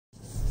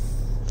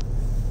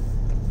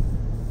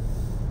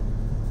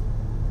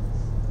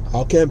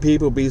How can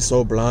people be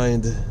so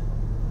blind?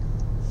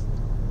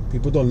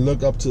 People don't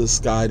look up to the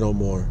sky no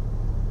more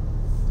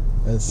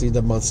and see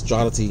the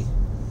monstrosity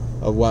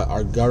of what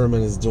our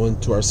government is doing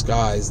to our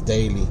skies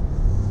daily.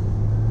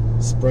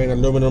 Spraying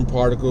aluminum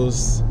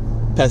particles,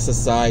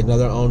 pesticide, and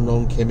other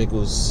unknown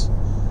chemicals,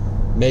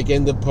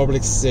 making the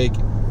public sick.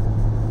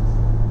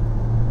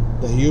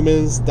 The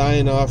humans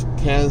dying of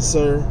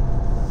cancer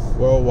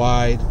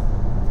worldwide,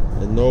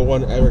 and no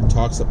one ever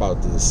talks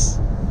about this.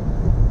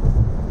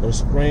 They're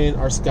spraying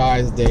our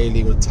skies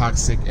daily with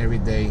toxic every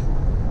day.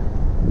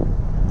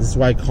 This is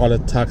why I call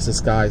it toxic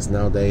skies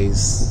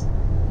nowadays.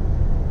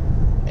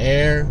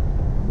 Air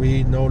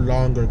we no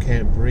longer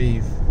can't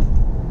breathe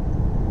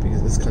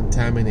because it's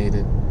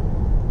contaminated.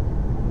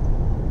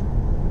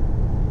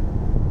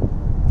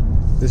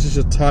 This is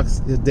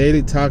your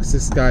daily toxic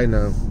sky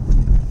now.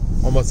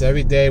 Almost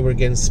every day we're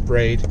getting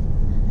sprayed.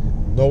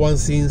 No one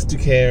seems to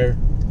care,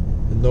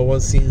 and no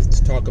one seems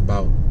to talk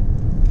about.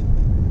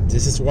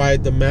 This is why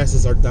the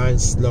masses are dying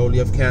slowly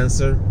of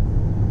cancer.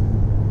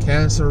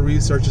 Cancer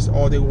researchers,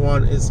 all they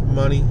want is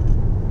money,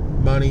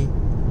 money,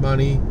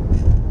 money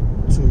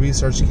to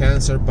research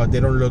cancer, but they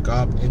don't look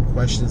up and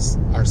question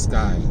our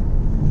sky.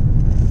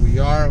 We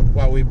are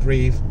what we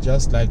breathe,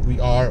 just like we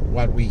are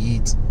what we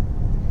eat.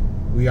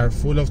 We are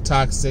full of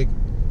toxic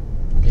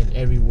in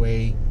every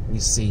way we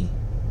see.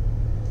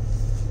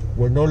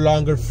 We're no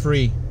longer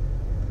free.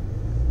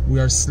 We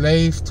are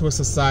slaves to a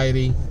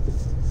society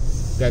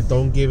that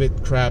don't give a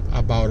crap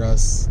about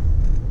us,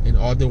 and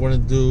all they want to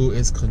do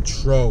is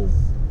control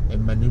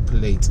and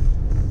manipulate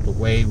the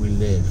way we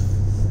live.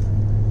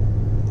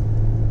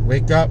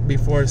 Wake up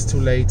before it's too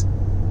late.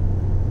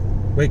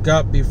 Wake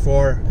up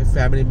before a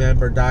family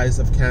member dies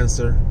of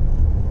cancer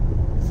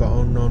for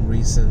unknown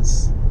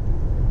reasons,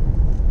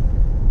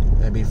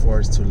 and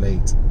before it's too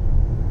late.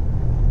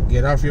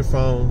 Get off your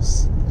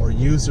phones or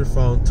use your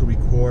phone to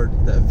record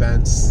the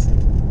events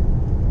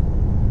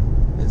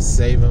and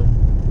save them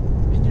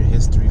in your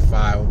history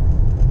file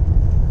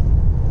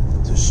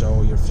to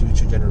show your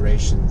future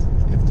generations,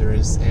 if there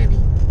is any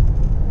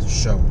to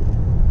show.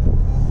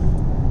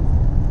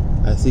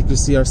 As you can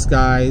see, our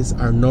skies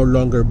are no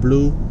longer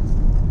blue.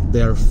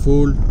 They are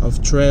full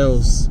of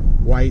trails,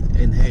 white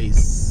and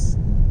haze.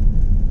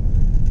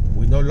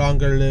 We no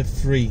longer live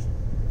free.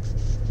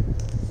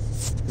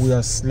 We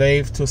are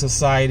slaves to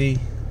society.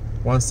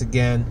 Once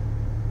again,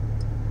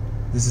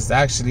 this is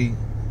actually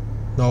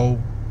no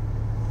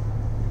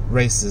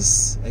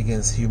racist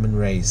against human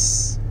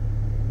race.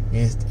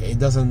 It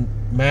doesn't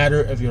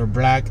matter if you're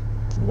black,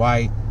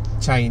 white,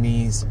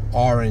 Chinese,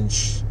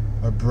 orange,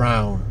 or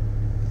brown.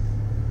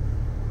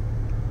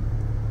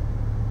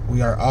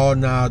 We are all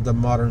now the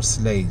modern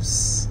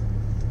slaves.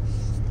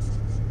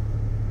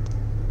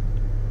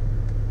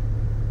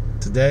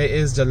 Today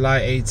is July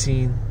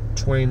 18,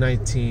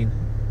 2019,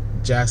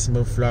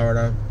 Jacksonville,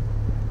 Florida,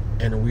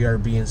 and we are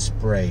being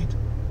sprayed.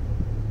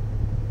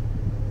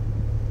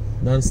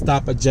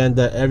 Non-stop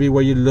agenda.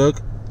 Everywhere you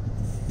look,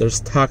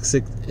 there's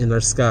toxic in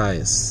our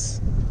skies.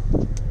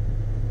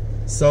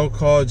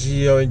 So-called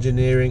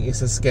geoengineering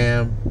is a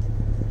scam.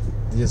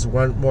 They just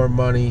want more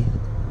money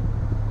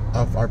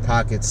of our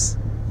pockets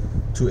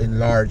to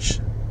enlarge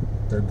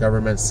their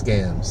government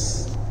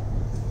scams.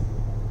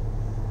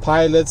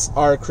 Pilots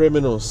are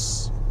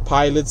criminals.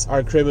 Pilots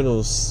are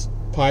criminals.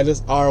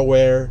 Pilots are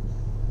aware,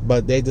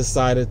 but they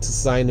decided to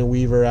sign the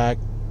Weaver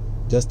Act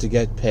just to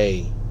get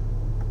pay.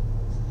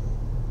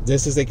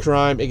 This is a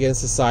crime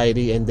against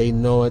society, and they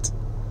know it.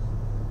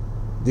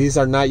 These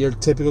are not your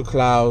typical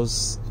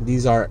clouds.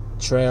 These are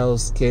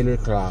trails killer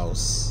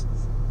clouds.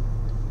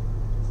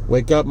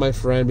 Wake up, my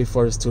friend,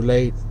 before it's too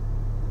late.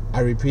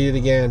 I repeat it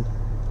again.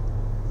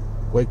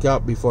 Wake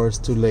up before it's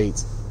too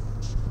late.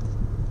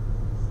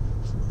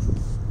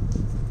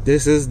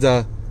 This is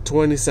the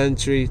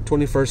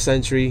 21st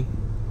century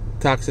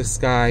toxic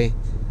sky,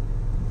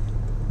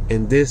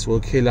 and this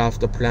will kill off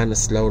the planet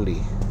slowly.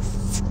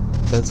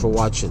 Thanks for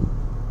watching.